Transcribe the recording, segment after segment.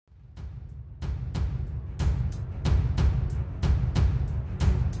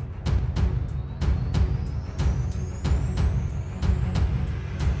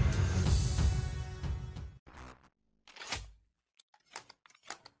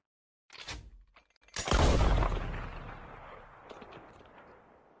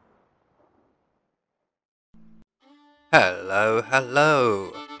Hello,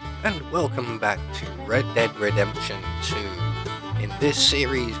 hello, and welcome back to Red Dead Redemption 2. In this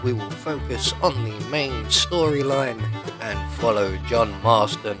series we will focus on the main storyline and follow John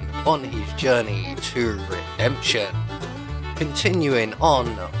Marston on his journey to redemption. Continuing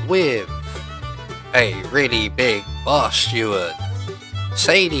on with a really big bar steward.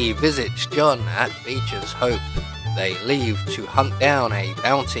 Sadie visits John at Beecher's Hope. They leave to hunt down a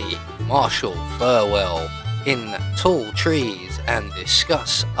bounty, Marshal Furwell, in tall trees and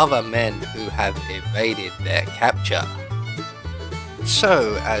discuss other men who have evaded their capture.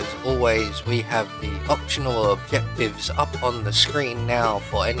 So, as always, we have the optional objectives up on the screen now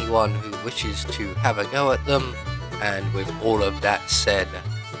for anyone who wishes to have a go at them. And with all of that said,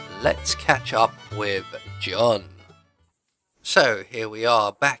 let's catch up with John. So, here we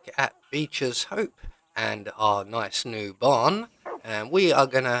are back at Beecher's Hope and our nice new barn, and we are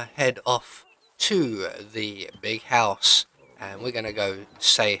gonna head off to the big house and we're gonna go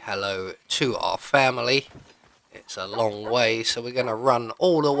say hello to our family. It's a long way, so we're gonna run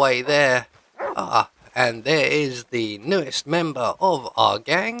all the way there. And there is the newest member of our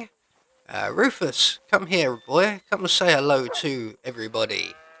gang, Rufus. Come here, boy, come say hello to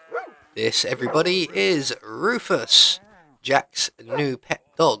everybody. This everybody is Rufus, Jack's new pet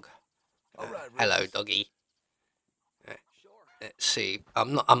dog. Hello, doggy. Let's see.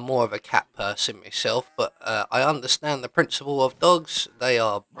 I'm more of a cat person myself, but I understand the principle of dogs. They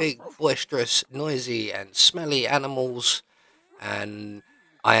are big, boisterous, noisy, and smelly animals. And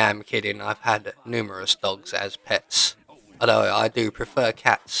I am kidding. I've had numerous dogs as pets, although I do prefer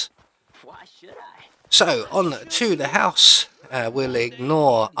cats. So on to the house. We'll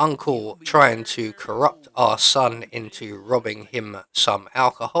ignore Uncle trying to corrupt our son into robbing him some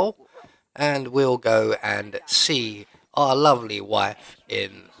alcohol, and we'll go and see our lovely wife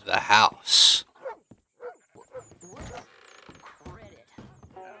in the house.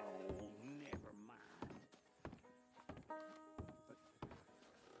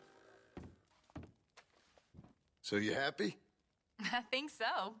 So you happy? I think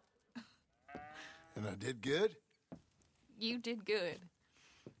so. And I did good? You did good.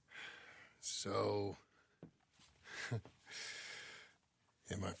 So...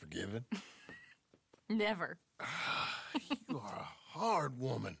 am I forgiven? Never. You are a hard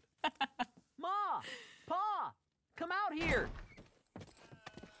woman. Ma! Pa! Come out here!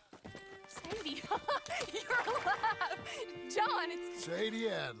 Sadie, you're alive! John, it's... Sadie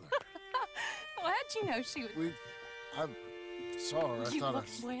Adler. Well, how'd you know she was... I saw her. I You thought look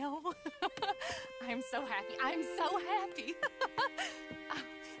well. I'm so happy. I'm so happy.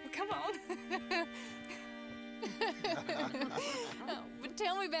 Well, come on. Oh, but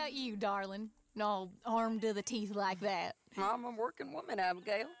tell me about you, darling. All armed to the teeth like that. I'm a working woman,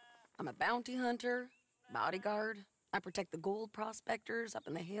 Abigail. I'm a bounty hunter, bodyguard. I protect the gold prospectors up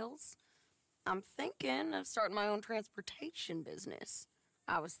in the hills. I'm thinking of starting my own transportation business.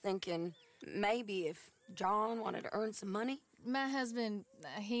 I was thinking maybe if John wanted to earn some money. My husband,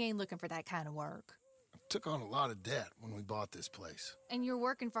 he ain't looking for that kind of work. I took on a lot of debt when we bought this place. And you're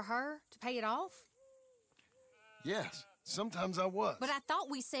working for her to pay it off? Yes, sometimes I was. But I thought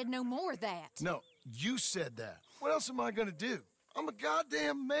we said no more of that. No, you said that. What else am I gonna do? I'm a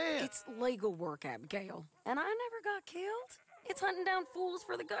goddamn man. It's legal work, Abigail. And I never got killed. It's hunting down fools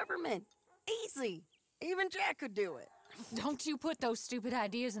for the government. Easy. Even Jack could do it. Don't you put those stupid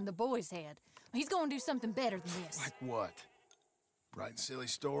ideas in the boy's head. He's gonna do something better than this. Like what? Writing silly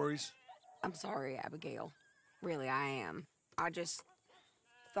stories? I'm sorry, Abigail. Really, I am. I just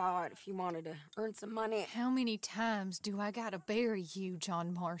thought if you wanted to earn some money... How many times do I gotta bury you,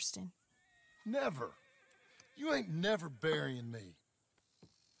 John Marston? Never. You ain't never burying me.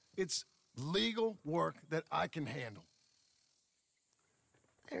 It's legal work that I can handle.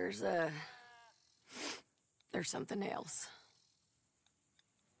 There's something else.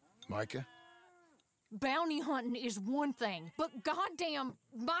 Micah? Bounty hunting is one thing, but goddamn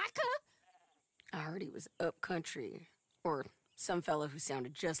Micah? I heard he was up country, or some fella who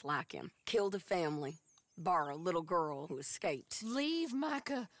sounded just like him. Killed a family, bar a little girl who escaped. Leave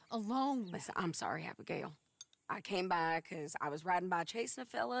Micah alone. Listen, I'm sorry, Abigail. I came back because I was riding by chasing a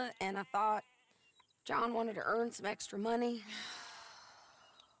fella, and I thought John wanted to earn some extra money.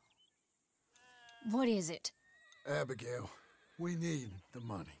 What is it? Abigail, we need the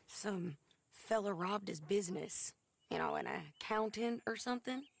money. Some fella robbed his business. You know, an accountant or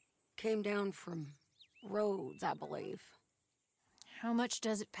something. Came down from Rhodes, I believe. How much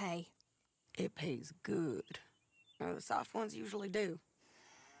does it pay? It pays good. Well, the soft ones usually do.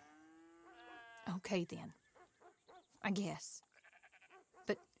 Okay, then. I guess.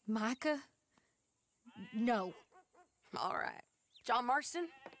 But Micah? No. All right. John Marston,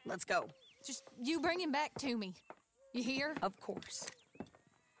 let's go. Just you bring him back to me. You hear? Of course.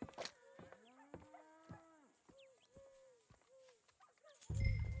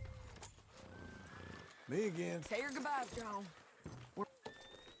 Me again. Say your goodbyes, John.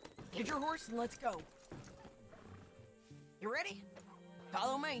 Get your horse and let's go. You ready?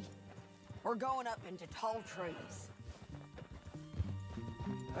 Follow me. We're going up into tall trees.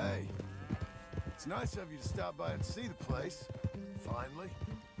 Hey, it's nice of you to stop by and see the place. Finally.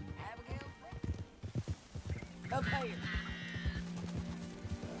 Abigail? Up here.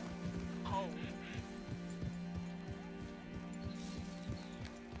 Hold.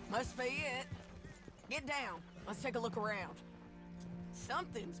 Must be it. Get down. Let's take a look around.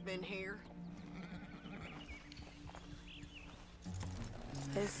 Something's been here.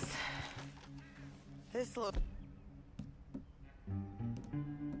 This look.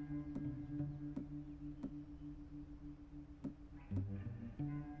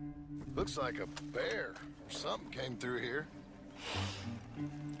 Looks like a bear or something came through here.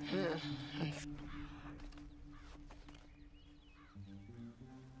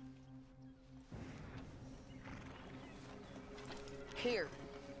 Here.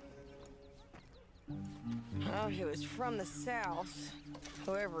 Oh, he was from the south,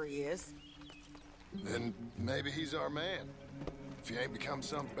 whoever he is. Then maybe he's our man. If he ain't become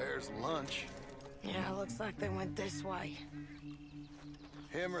some bear's lunch. Yeah, looks like they went this way.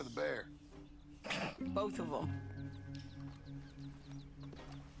 Him or the bear? Both of them.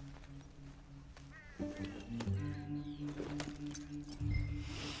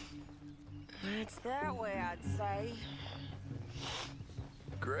 It's that way, I'd say.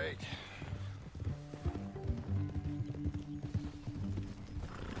 Great.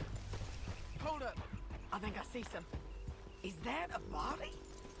 Hold up. I think I see some. Is that a body?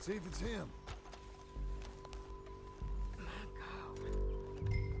 See if it's him. My God.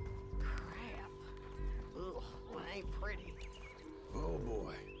 Crap. Ugh, well, ain't pretty. Oh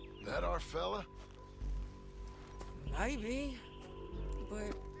boy. That our fella? Maybe.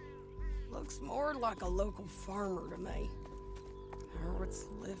 But looks more like a local farmer to me. Or what's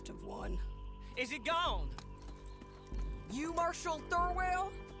left of one. Is it gone? You Marshal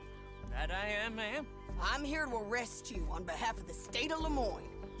Thorwell? That I am, ma'am. I'm here to arrest you on behalf of the state of Lemoyne.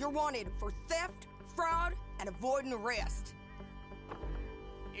 You're wanted for theft, fraud, and avoiding arrest.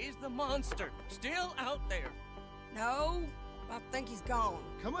 Is the monster still out there? No, I think he's gone.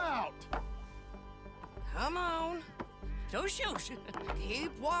 Come out! Come on, Don't shoot.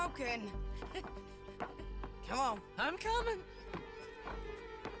 keep walking. Come on. I'm coming.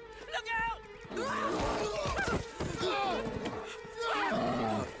 Look out!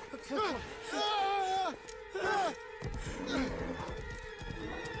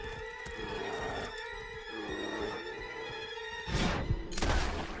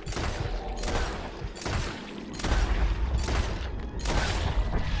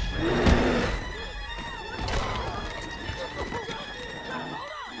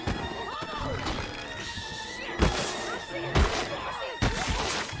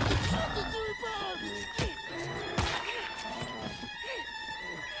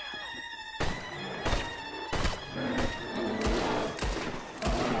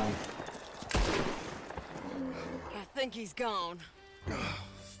 I think he's gone.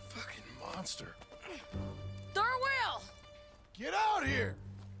 Fucking monster. Thorwell! Get out here!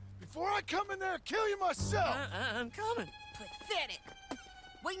 Before I come in there and kill you myself! I'm coming. Pathetic.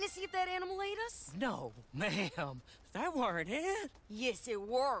 Waiting to see if that animal ate us? No, ma'am. That weren't it. Yes, it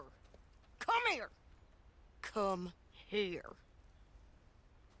were. Come here. Come here.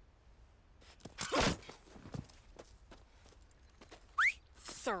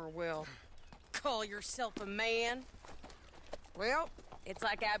 Thorwell, call yourself a man? Well, it's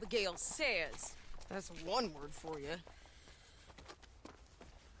like Abigail says. That's one word for you.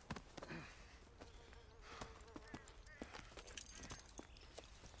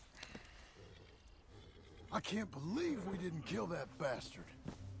 I can't believe we didn't kill that bastard.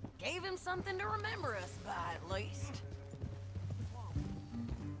 Gave him something to remember us by, at least.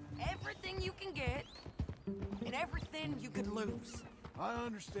 Everything you can get, and everything you could lose. I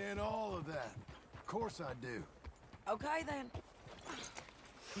understand all of that. Of course I do. Okay, then.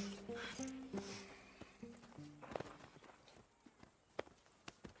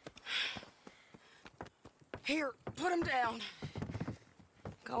 Here, put him down.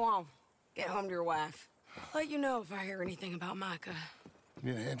 Go on. Get home to your wife. Let you know if I hear anything about Micah.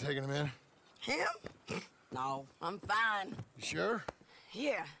 You need a hand taking him in? Him? No, I'm fine. You sure?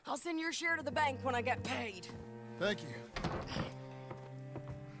 Yeah, I'll send your share to the bank when I get paid. Thank you.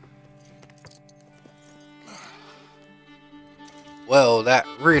 Well, that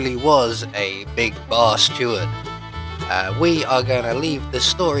really was a big bar, Stewart. We are going to leave the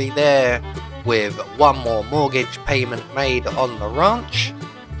story there with one more mortgage payment made on the ranch,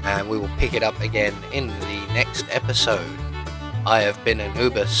 and we will pick it up again in the next episode. I have been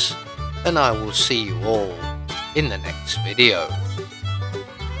Anubis, and I will see you all in the next video.